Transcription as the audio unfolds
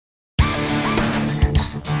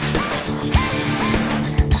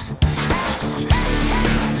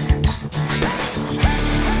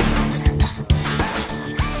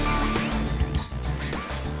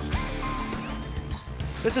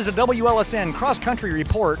This is a WLSN Cross Country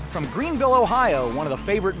report from Greenville, Ohio, one of the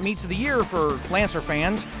favorite meets of the year for Lancer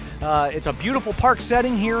fans. It's a beautiful park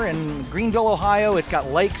setting here in Greenville, Ohio. It's got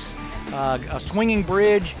lakes, a swinging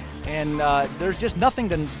bridge, and there's just nothing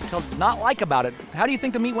to not like about it. How do you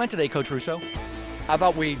think the meet went today, Coach Russo? I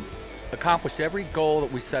thought we accomplished every goal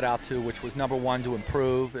that we set out to, which was number one, to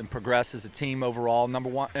improve and progress as a team overall. Number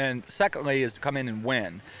one, and secondly, is to come in and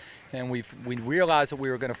win. And we realized that we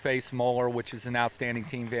were going to face Moeller, which is an outstanding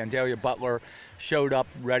team. Vandalia Butler showed up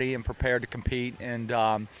ready and prepared to compete, and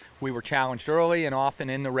we were challenged early and often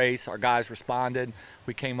in the race. Our guys responded.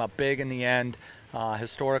 We came up big in the end.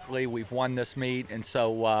 Historically, we've won this meet, and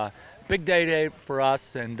so big day for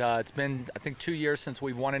us. And it's been, I think, 2 years since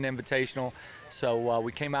we've won an invitational. So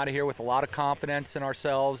we came out of here with a lot of confidence in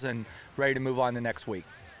ourselves and ready to move on to next week.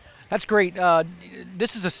 That's great.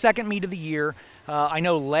 This is the second meet of the year. I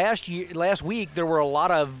know last week there were a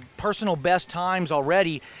lot of personal best times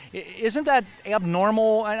already. Isn't that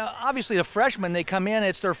abnormal? And obviously the freshmen, they come in,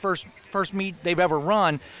 it's their first meet they've ever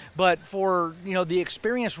run. But for the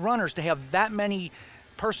experienced runners to have that many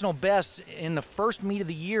personal bests in the first meet of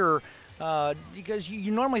the year, because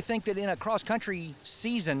you normally think that in a cross country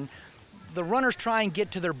season, the runners try and get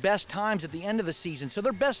to their best times at the end of the season. So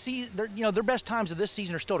their best times of this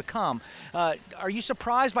season are still to come. Are you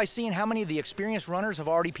surprised by seeing how many of the experienced runners have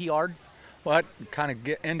already PR'd? Well, it kind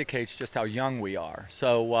of indicates just how young we are.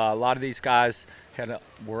 So a lot of these guys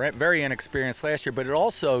were very inexperienced last year, but it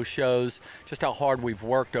also shows just how hard we've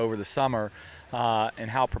worked over the summer and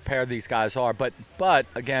how prepared these guys are. But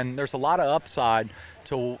again, there's a lot of upside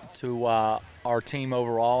to our team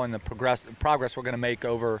overall and the progress we're going to make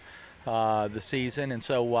over the season. And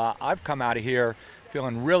so I've come out of here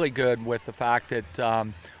feeling really good with the fact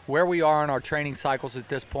that where we are in our training cycles at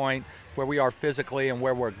this point, where we are physically and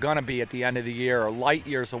where we're going to be at the end of the year are light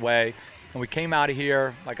years away. And we came out of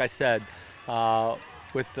here, like I said,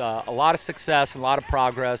 with a lot of success, a lot of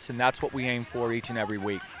progress, and that's what we aim for each and every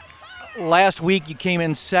week. Last week you came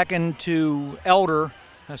in second to Elder,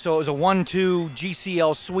 so it was a 1-2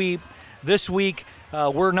 GCL sweep. This week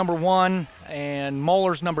we're number one and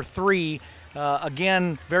Moeller's number 3.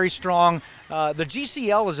 Again, very strong. The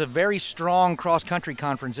GCL is a very strong cross-country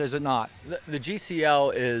conference, is it not? The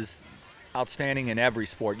GCL is outstanding in every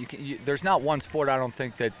sport. There's not one sport I don't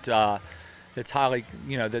think that it's highly,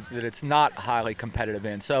 that it's not highly competitive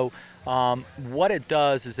in. So what it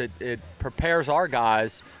does is it prepares our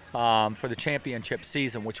guys for the championship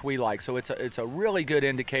season, which we like. So it's a really good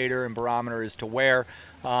indicator and barometer as to where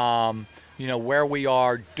where we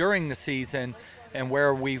are during the season and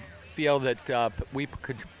where we feel that we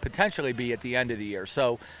could potentially be at the end of the year.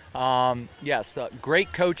 So yes,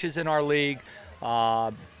 great coaches in our league,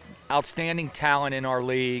 outstanding talent in our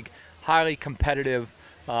league, highly competitive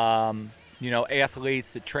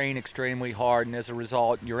athletes that train extremely hard, and as a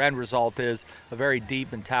result, your end result is a very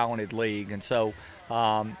deep and talented league. And so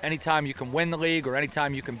anytime you can win the league or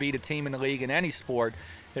anytime you can beat a team in the league in any sport,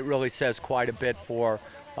 it really says quite a bit for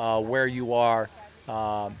where you are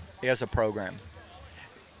as a program.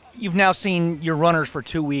 You've now seen your runners for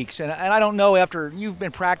 2 weeks, and I don't know, after you've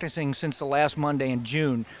been practicing since the last Monday in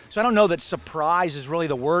June, so I don't know that surprise is really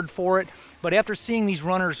the word for it, but after seeing these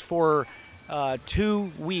runners for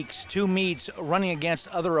 2 weeks, 2 meets, running against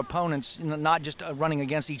other opponents, not just running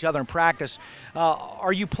against each other in practice,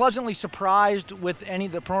 are you pleasantly surprised with any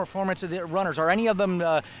of the performance of the runners? Are any of them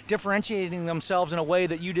differentiating themselves in a way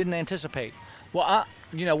that you didn't anticipate? Well,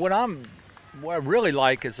 what I really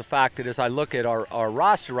like is the fact that as I look at our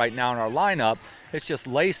roster right now in our lineup, it's just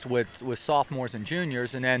laced with sophomores and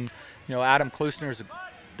juniors. And then, Adam Klusner's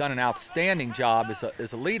done an outstanding job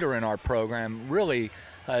as a leader in our program, really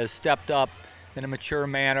has stepped up in a mature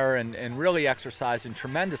manner and really exercising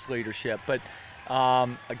tremendous leadership. But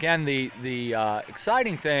again, the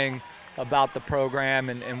exciting thing about the program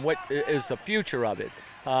and what is the future of it.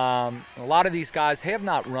 A lot of these guys have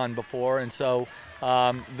not run before, and so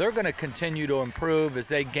they're going to continue to improve as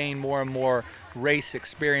they gain more and more race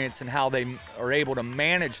experience and how they are able to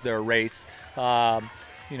manage their race, on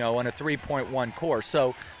a 3.1 course.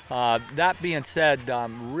 So that being said,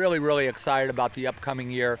 I'm really, really excited about the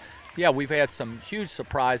upcoming year. Yeah, we've had some huge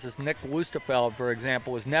surprises. Nick Wustefeld, for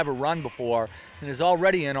example, has never run before and is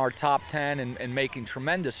already in our top 10 and making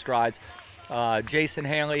tremendous strides. Jason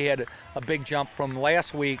Hanley had a big jump from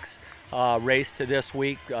last week's race to this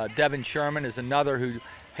week. Devin Sherman is another who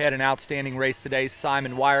had an outstanding race today.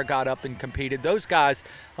 Simon Wire got up and competed. Those guys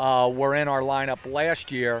were in our lineup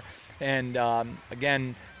last year, and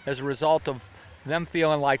again, as a result of them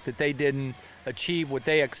feeling like that they didn't achieve what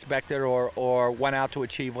they expected or went out to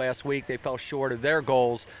achieve last week. They fell short of their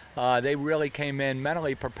goals. They really came in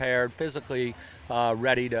mentally prepared, physically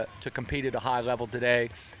ready to compete at a high level today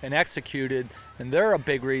and executed. And they're a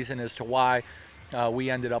big reason as to why we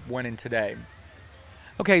ended up winning today.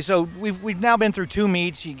 Okay, so we've now been through 2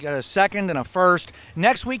 meets. You got a second and a first.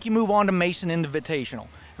 Next week you move on to Mason Invitational.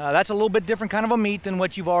 That's a little bit different kind of a meet than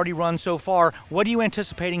what you've already run so far. What are you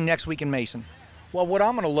anticipating next week in Mason? Well, what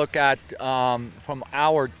I'm going to look at from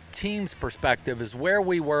our team's perspective is where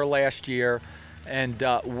we were last year and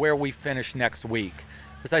where we finish next week.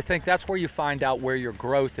 Because I think that's where you find out where your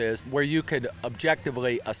growth is, where you could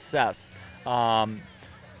objectively assess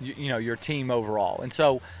your team overall. And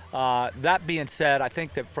so that being said, I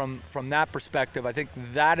think that from that perspective, I think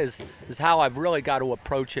that is how I've really got to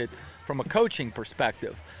approach it from a coaching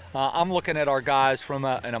perspective. I'm looking at our guys from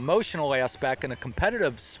an emotional aspect and a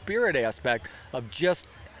competitive spirit aspect of just,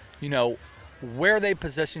 where they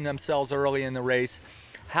position themselves early in the race,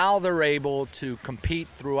 how they're able to compete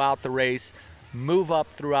throughout the race, move up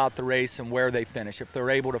throughout the race, and where they finish, if they're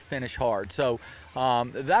able to finish hard. So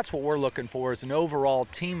that's what we're looking for, is an overall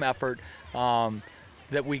team effort,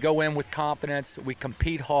 that we go in with confidence, we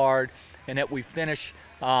compete hard, and that we finish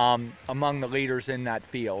among the leaders in that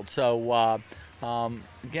field. So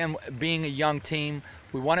again, being a young team,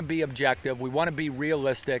 we want to be objective, we want to be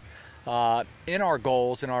realistic in our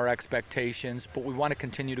goals and our expectations, but we want to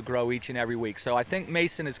continue to grow each and every week. So I think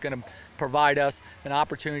Mason is going to provide us an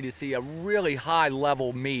opportunity to see a really high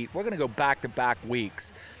level meet. We're going to go back-to-back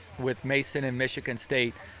weeks with Mason and Michigan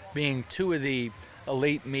State being 2 of the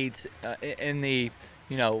elite meets in the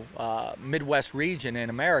Midwest region in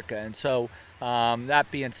America. And so that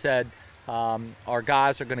being said, our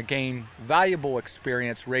guys are going to gain valuable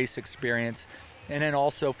experience, race experience, and then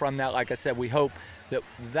also from that, like I said, we hope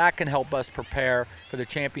that can help us prepare for the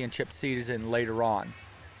championship season later on.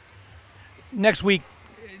 Next week,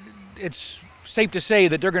 it's safe to say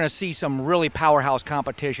that they're going to see some really powerhouse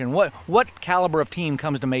competition. What caliber of team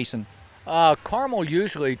comes to Mason? Carmel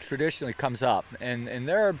usually traditionally comes up, and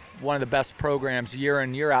they're one of the best programs year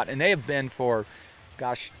in, year out, and they have been for,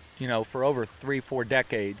 for over 3-4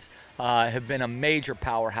 decades, have been a major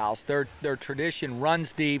powerhouse. Their tradition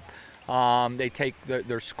runs deep. They take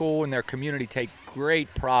their school and their community take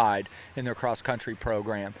great pride in their cross-country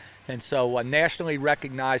program. And so a nationally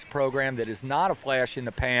recognized program that is not a flash in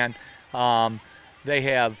the pan. They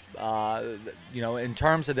have, in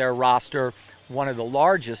terms of their roster, one of the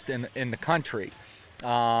largest in the country.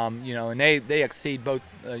 And they exceed both,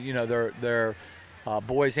 their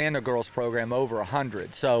boys and their girls program over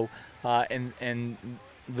 100. So, and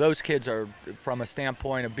those kids are, from a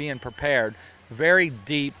standpoint of being prepared, very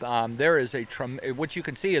deep. There is what you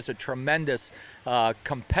can see is a tremendous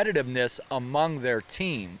competitiveness among their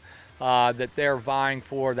team that they're vying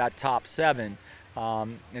for that top 7.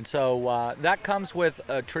 And so that comes with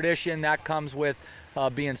a tradition, that comes with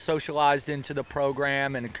being socialized into the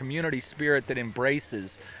program and a community spirit that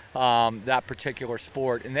embraces that particular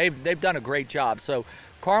sport. And they've done a great job. So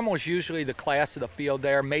Carmel is usually the class of the field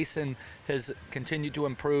there. Mason has continued to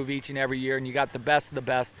improve each and every year, and you got the best of the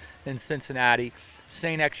best in Cincinnati.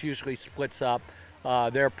 St. X usually splits up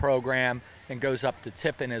their program and goes up to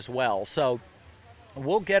Tiffin as well. So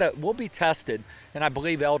we'll be tested, and I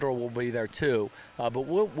believe Elder will be there too. But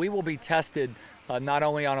we will be tested not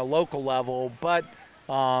only on a local level, but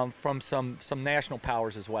from some national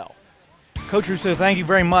powers as well. Coach Russo, thank you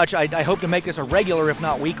very much. I hope to make this a regular, if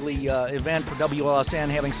not weekly, event for WLSN,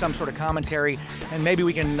 having some sort of commentary. And maybe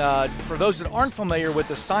we can, for those that aren't familiar with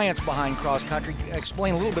the science behind cross country,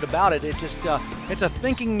 explain a little bit about it. It's a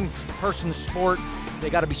thinking person's sport. They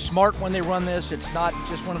got to be smart when they run this. It's not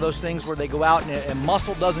just one of those things where they go out and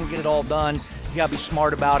muscle doesn't get it all done. You got to be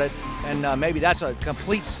smart about it. And maybe that's a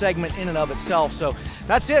complete segment in and of itself. So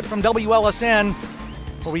that's it from WLSN,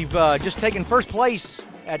 where we've just taken first place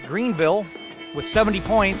at Greenville with 70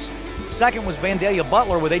 points. Second was Vandalia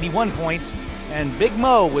Butler with 81 points, and Big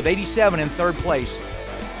Mo with 87 in third place.